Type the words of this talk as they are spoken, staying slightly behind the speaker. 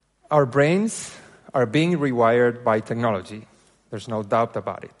Our brains are being rewired by technology. There's no doubt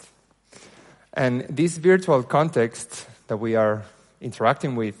about it. And this virtual context that we are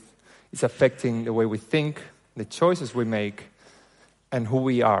interacting with is affecting the way we think, the choices we make, and who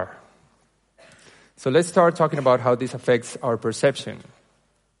we are. So let's start talking about how this affects our perception.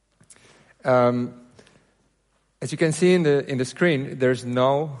 As you can see in the screen, there's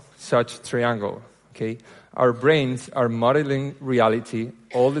no such triangle. Okay, our brains are modeling reality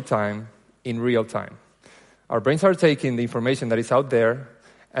all the time in real time. Our brains are taking the information that is out there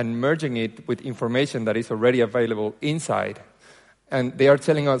and merging it with information that is already available inside. And they are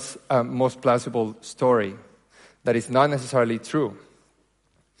telling us a most plausible story that is not necessarily true.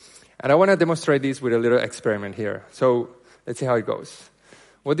 And I want to demonstrate this with a little experiment here. So let's see how it goes.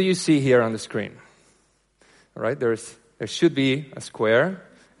 What do you see here on the screen? All right, there should be a square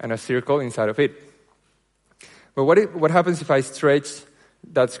and a circle inside of it. But what happens if I stretch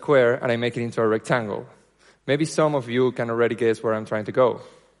that square and I make it into a rectangle? Maybe some of you can already guess where I'm trying to go.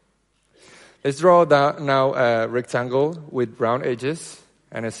 Let's draw now a rectangle with round edges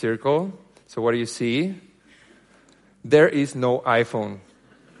and a circle. So what do you see? There is no iPhone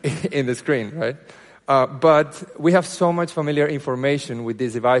in the screen, right? But we have so much familiar information with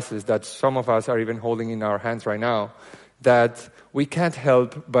these devices that some of us are even holding in our hands right now that we can't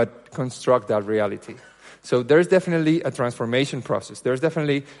help but construct that reality. So there's definitely a transformation process. There's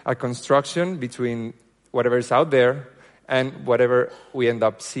definitely a construction between whatever is out there and whatever we end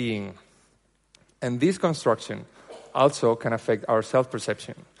up seeing. And this construction also can affect our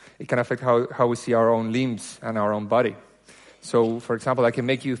self-perception. It can affect how we see our own limbs and our own body. So, for example, I can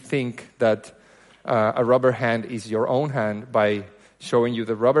make you think that a rubber hand is your own hand by showing you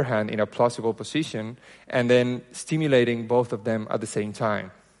the rubber hand in a plausible position and then stimulating both of them at the same time.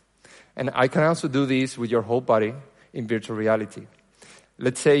 And I can also do this with your whole body in virtual reality.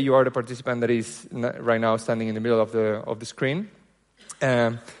 Let's say you are the participant that is right now standing in the middle of the screen.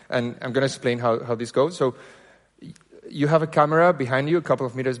 And I'm going to explain how this goes. So you have a camera behind you, a couple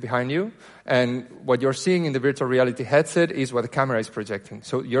of meters behind you, and what you're seeing in the virtual reality headset is what the camera is projecting.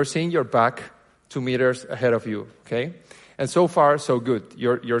 So you're seeing your back 2 meters ahead of you, okay? And so far, so good.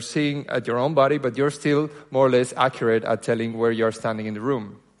 You're seeing at your own body, but you're still more or less accurate at telling where you're standing in the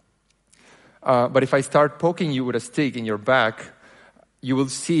room. But if I start poking you with a stick in your back, you will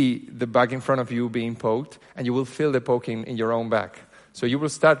see the back in front of you being poked, and you will feel the poking in your own back. So you will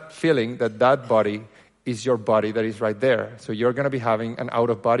start feeling that body is your body that is right there. So you're going to be having an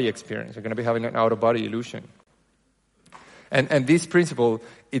out-of-body experience. You're going to be having an out-of-body illusion. And this principle,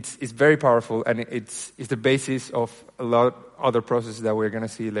 it's very powerful, and it's the basis of a lot of other processes that we're going to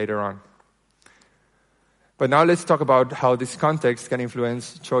see later on. But now let's talk about how this context can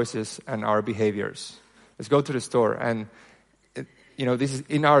influence choices and our behaviors. Let's go to the store. And this is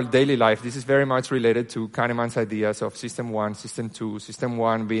in our daily life. This is very much related to Kahneman's ideas of System 1, System 2. System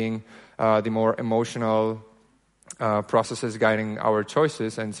 1 being the more emotional processes guiding our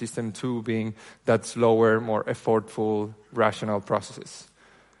choices, and System 2 being that slower, more effortful, rational processes.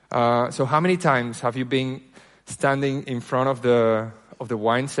 So how many times have you been standing in front of the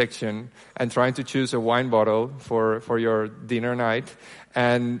wine section and trying to choose a wine bottle for your dinner night,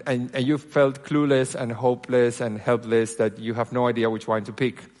 and you felt clueless and hopeless and helpless that you have no idea which wine to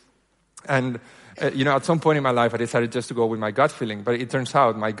pick? And at some point in my life, I decided just to go with my gut feeling, but it turns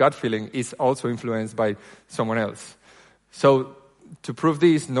out my gut feeling is also influenced by someone else. So to prove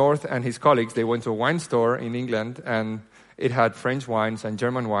this, North and his colleagues, they went to a wine store in England, and it had French wines and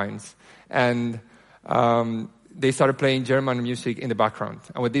German wines, and they started playing German music in the background.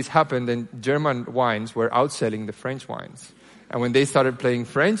 And when this happened, then German wines were outselling the French wines. And when they started playing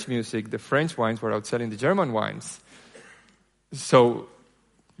French music, the French wines were outselling the German wines. So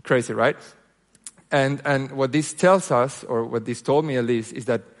crazy, right? And what this tells us, or what this told me at least, is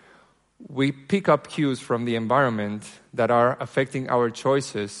that we pick up cues from the environment that are affecting our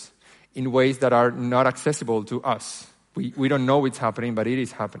choices in ways that are not accessible to us. We don't know it's happening, but it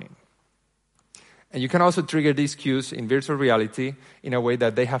is happening. And you can also trigger these cues in virtual reality in a way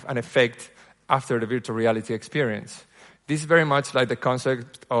that they have an effect after the virtual reality experience. This is very much like the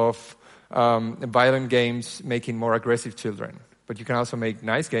concept of violent games making more aggressive children. But you can also make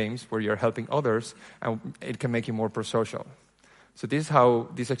nice games where you're helping others, and it can make you more prosocial. So this is how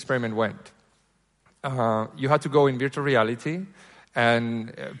this experiment went. You had to go in virtual reality,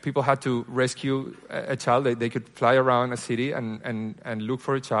 and people had to rescue a child. They could fly around a city and look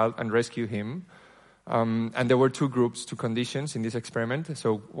for a child and rescue him. And there were two conditions in this experiment.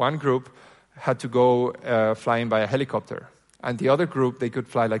 So one group had to go flying by a helicopter. And the other group, they could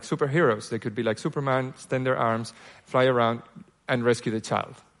fly like superheroes. They could be like Superman, extend their arms, fly around, and rescue the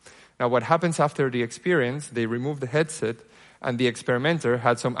child. Now, what happens after the experience, they remove the headset, and the experimenter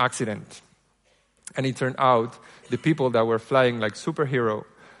had some accident. And it turned out the people that were flying like superhero,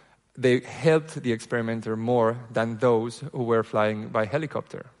 they helped the experimenter more than those who were flying by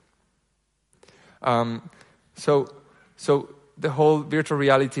helicopter. So the whole virtual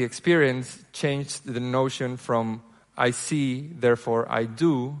reality experience changed the notion from I see, therefore I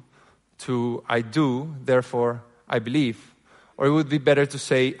do, to I do, therefore I believe. Or it would be better to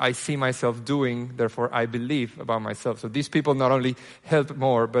say, I see myself doing, therefore I believe about myself. So these people not only helped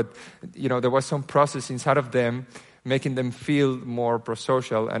more, but there was some process inside of them making them feel more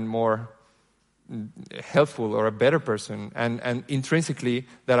prosocial and more helpful or a better person. And intrinsically,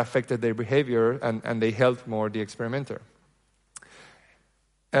 that affected their behavior and they helped more the experimenter.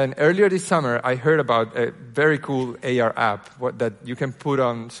 And earlier this summer, I heard about a very cool AR app that you can put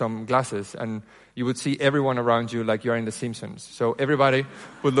on some glasses and you would see everyone around you like you're in The Simpsons. So everybody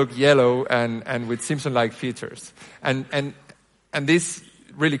would look yellow and with Simpson-like features. And this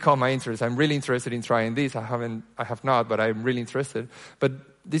really caught my interest. I'm really interested in trying this. I have not, but I'm really interested. But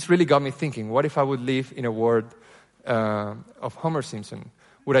this really got me thinking, what if I would live in a world of Homer Simpson?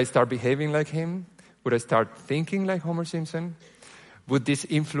 Would I start behaving like him? Would I start thinking like Homer Simpson? Would this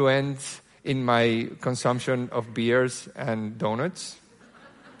influence in my consumption of beers and donuts?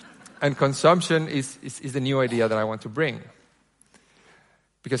 And consumption is the new idea that I want to bring.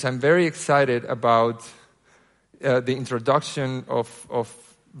 Because I'm very excited about the introduction of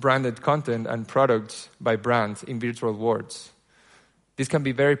branded content and products by brands in virtual worlds. This can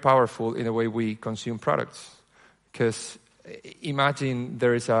be very powerful in the way we consume products. Because imagine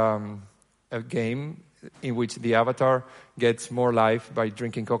there is a game in which the avatar gets more life by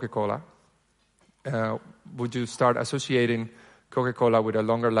drinking Coca-Cola. Would you start associating Coca-Cola with a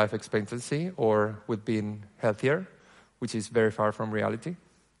longer life expectancy or with being healthier, which is very far from reality?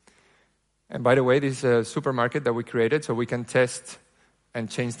 And by the way, this is a supermarket that we created so we can test and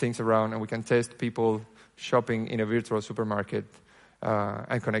change things around, and we can test people shopping in a virtual supermarket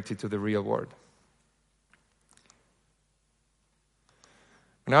and connect it to the real world.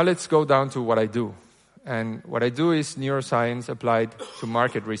 Now let's go down to what I do. And what I do is neuroscience applied to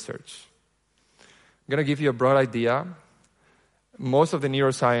market research. I'm going to give you a broad idea. Most of the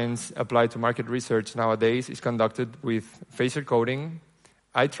neuroscience applied to market research nowadays is conducted with facial coding,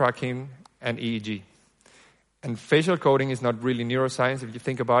 eye tracking, and EEG. And facial coding is not really neuroscience if you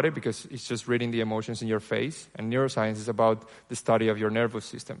think about it, because it's just reading the emotions in your face. And neuroscience is about the study of your nervous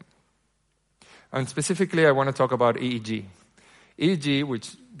system. And specifically, I want to talk about EEG. EEG,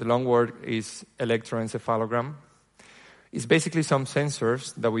 which the long word is electroencephalogram, is basically some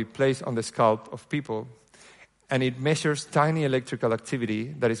sensors that we place on the scalp of people, and it measures tiny electrical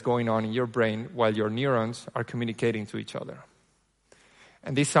activity that is going on in your brain while your neurons are communicating to each other.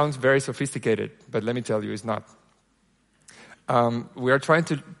 And this sounds very sophisticated, but let me tell you, it's not. We are trying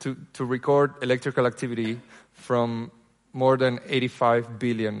to record electrical activity from more than 85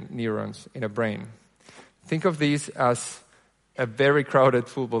 billion neurons in a brain. Think of this as a very crowded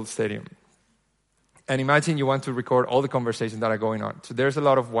football stadium. And imagine you want to record all the conversations that are going on. So there's a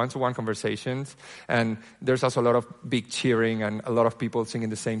lot of one-to-one conversations, and there's also a lot of big cheering and a lot of people singing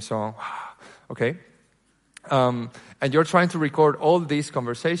the same song. Okay? And you're trying to record all these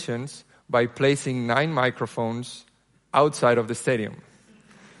conversations by placing 9 microphones outside of the stadium.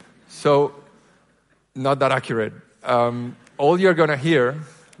 So, not that accurate. All you're going to hear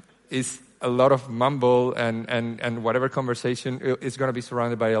is a lot of mumble and whatever conversation is going to be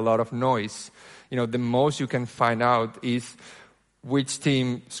surrounded by a lot of noise. The most you can find out is which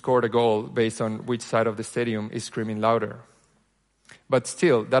team scored a goal based on which side of the stadium is screaming louder. But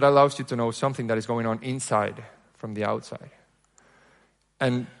still, that allows you to know something that is going on inside from the outside.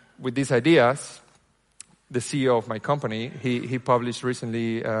 And with these ideas, the CEO of my company, he published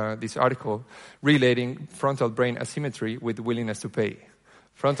recently this article relating frontal brain asymmetry with willingness to pay.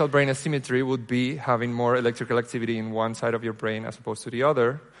 Frontal brain asymmetry would be having more electrical activity in one side of your brain as opposed to the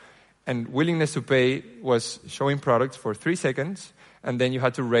other. And willingness to pay was showing products for 3 seconds, and then you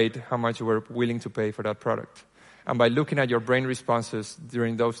had to rate how much you were willing to pay for that product. And by looking at your brain responses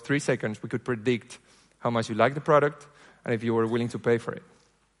during those 3 seconds, we could predict how much you liked the product and if you were willing to pay for it.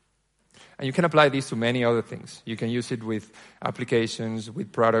 And you can apply this to many other things. You can use it with applications,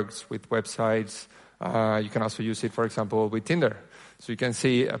 with products, with websites. You can also use it, for example, with Tinder. So you can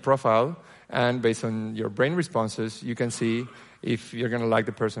see a profile, and based on your brain responses, you can see if you're going to like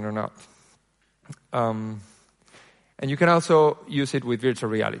the person or not. And you can also use it with virtual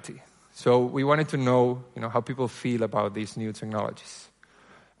reality. So we wanted to know, how people feel about these new technologies.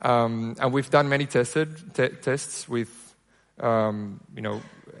 And we've done many tests with,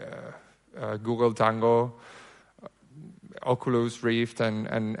 Google Tango, Oculus Rift,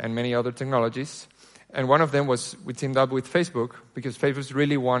 and many other technologies. And one of them was we teamed up with Facebook because Facebook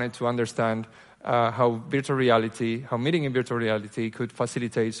really wanted to understand how meeting in virtual reality could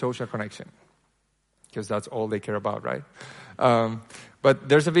facilitate social connection, because that's all they care about, right? But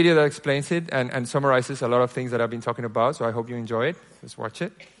there's a video that explains it and summarizes a lot of things that I've been talking about, so I hope you enjoy it. Let's watch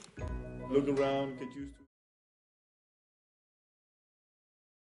it. Look around, get used to.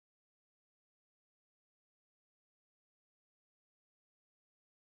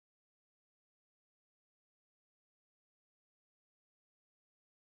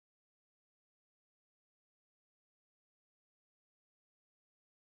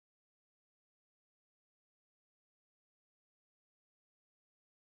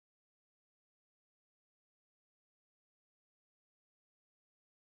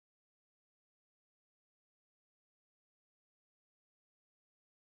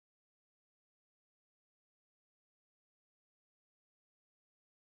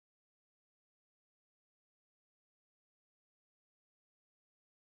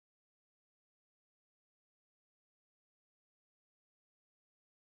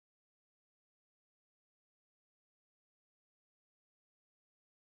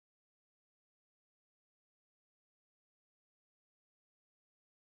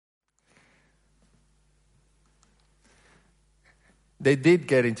 They did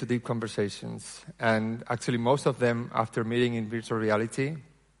get into deep conversations, and actually most of them, after meeting in virtual reality,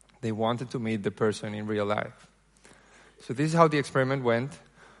 they wanted to meet the person in real life. So this is how the experiment went.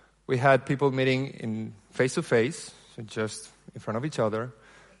 We had people meeting in face-to-face, so just in front of each other,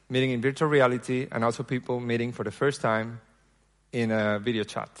 meeting in virtual reality, and also people meeting for the first time in a video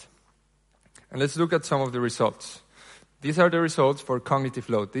chat. And let's look at some of the results. These are the results for cognitive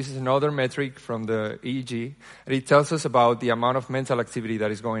load. This is another metric from the EEG, and it tells us about the amount of mental activity that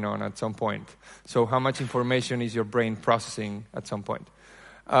is going on at some point. So how much information is your brain processing at some point?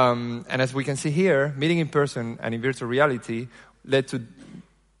 And as we can see here, meeting in person and in virtual reality led to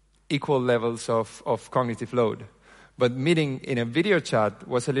equal levels of cognitive load. But meeting in a video chat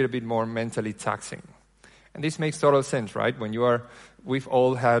was a little bit more mentally taxing. And this makes total sense, right? We've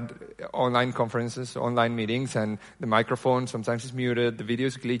all had online conferences, online meetings, and the microphone sometimes is muted, the video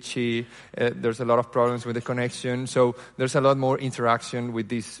is glitchy, there's a lot of problems with the connection, so there's a lot more interaction with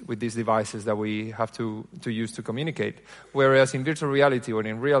these devices that we have to use to communicate. Whereas in virtual reality or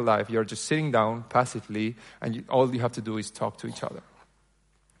in real life, you're just sitting down passively, and all you have to do is talk to each other.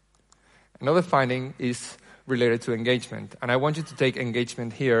 Another finding is related to engagement, and I want you to take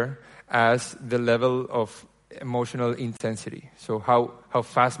engagement here as the level of emotional intensity. So how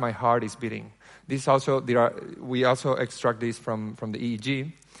fast my heart is beating. We also extract this from the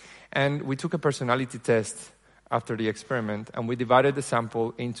EEG, and we took a personality test after the experiment, and we divided the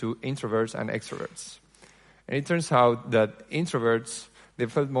sample into introverts and extroverts. And it turns out that introverts, they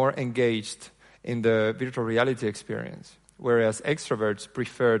felt more engaged in the virtual reality experience, whereas extroverts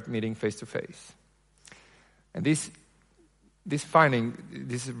preferred meeting face-to-face. And this finding,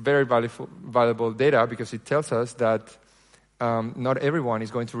 this is very valuable data because it tells us that not everyone is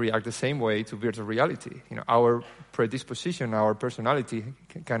going to react the same way to virtual reality. Our predisposition, our personality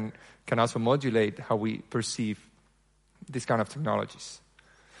can also modulate how we perceive these kind of technologies.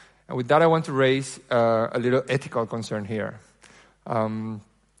 And with that, I want to raise a little ethical concern here.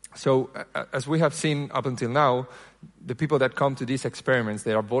 So as we have seen up until now, the people that come to these experiments,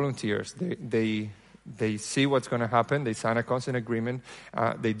 they are volunteers. They see what's going to happen, they sign a consent agreement,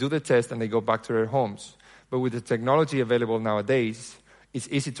 they do the test, and they go back to their homes. But with the technology available nowadays, it's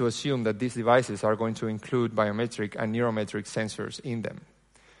easy to assume that these devices are going to include biometric and neurometric sensors in them.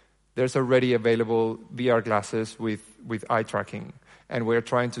 There's already available VR glasses with eye tracking, and we're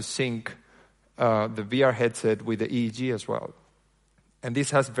trying to sync the VR headset with the EEG as well. And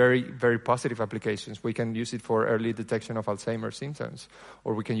this has very, very positive applications. We can use it for early detection of Alzheimer's symptoms,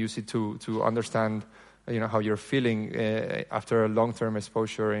 or we can use it to understand, how you're feeling after a long-term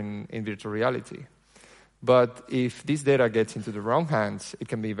exposure in virtual reality. But if this data gets into the wrong hands, it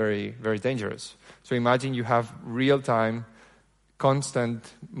can be very, very dangerous. So imagine you have real-time,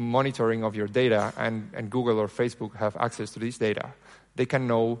 constant monitoring of your data, and Google or Facebook have access to this data. They can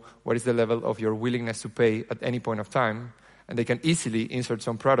know what is the level of your willingness to pay at any point of time, and they can easily insert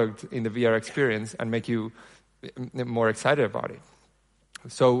some product in the VR experience and make you more excited about it.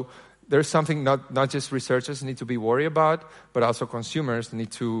 So there's something not just researchers need to be worried about, but also consumers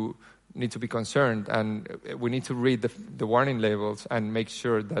need to be concerned, and we need to read the warning labels and make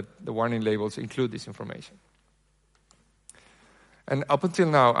sure that the warning labels include this information. And up until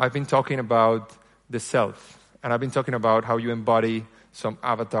now, I've been talking about the self, and I've been talking about how you embody some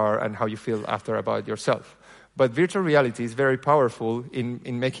avatar and how you feel after about yourself. But virtual reality is very powerful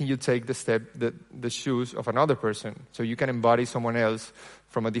in making you take the shoes of another person. So you can embody someone else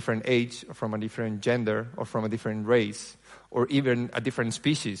from a different age, or from a different gender, or from a different race, or even a different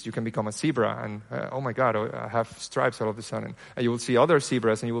species. You can become a zebra and, oh my God, I have stripes all of a sudden. And you will see other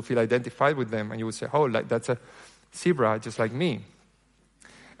zebras and you will feel identified with them. And you will say, oh, like, that's a zebra just like me.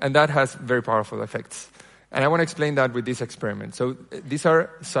 And that has very powerful effects. And I want to explain that with this experiment. So these are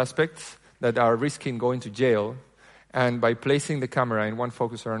suspects that are risking going to jail, and by placing the camera in one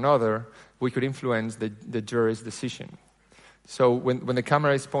focus or another, we could influence the jury's decision. So when the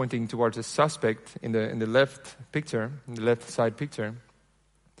camera is pointing towards a suspect in the left picture, in the left side picture,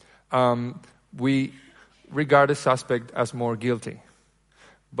 we regard the suspect as more guilty.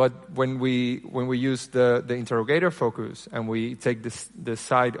 But when we use the interrogator focus and we take the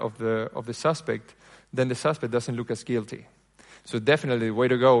side of the suspect, then the suspect doesn't look as guilty. So definitely the way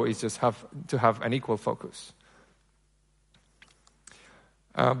to go is just to have an equal focus.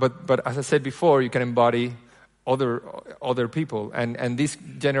 But as I said before, you can embody other people, and this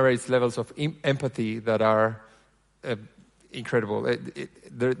generates levels of empathy that are incredible.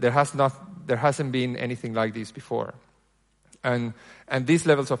 There hasn't been anything like this before. And these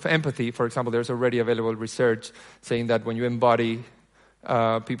levels of empathy, for example, there's already available research saying that when you embody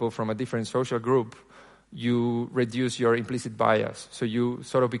people from a different social group, you reduce your implicit bias. So you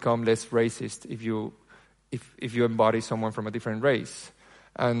sort of become less racist if you embody someone from a different race.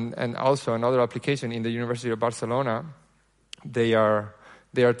 And also another application in the University of Barcelona, they are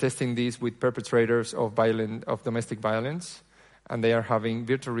testing this with perpetrators of domestic violence, and they are having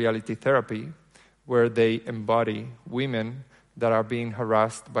virtual reality therapy where they embody women that are being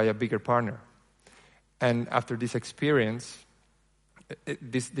harassed by a bigger partner. And after this experience,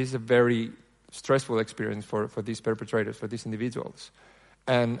 this is a very stressful experience for these perpetrators, for these individuals.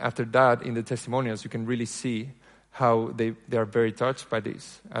 And after that, in the testimonials, you can really see how they are very touched by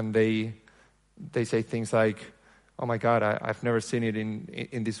this. And they say things like, oh my God, I've never seen it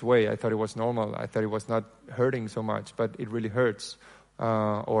in this way. I thought it was normal. I thought it was not hurting so much, but it really hurts.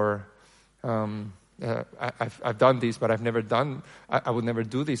 I've done this, but I would never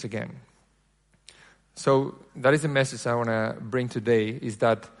do this again. So that is the message I want to bring today, is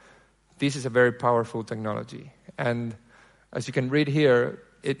that this is a very powerful technology. And as you can read here,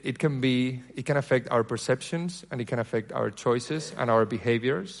 it can affect our perceptions, and it can affect our choices and our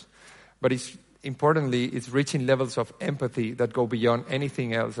behaviors. But importantly, it's reaching levels of empathy that go beyond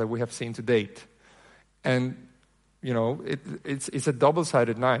anything else that we have seen to date. And, it's a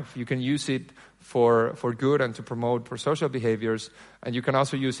double-sided knife. You can use it for good and to promote pro-social behaviors, and you can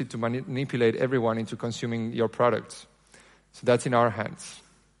also use it to manipulate everyone into consuming your products. So that's in our hands.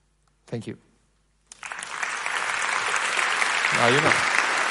 Thank you. Now you know.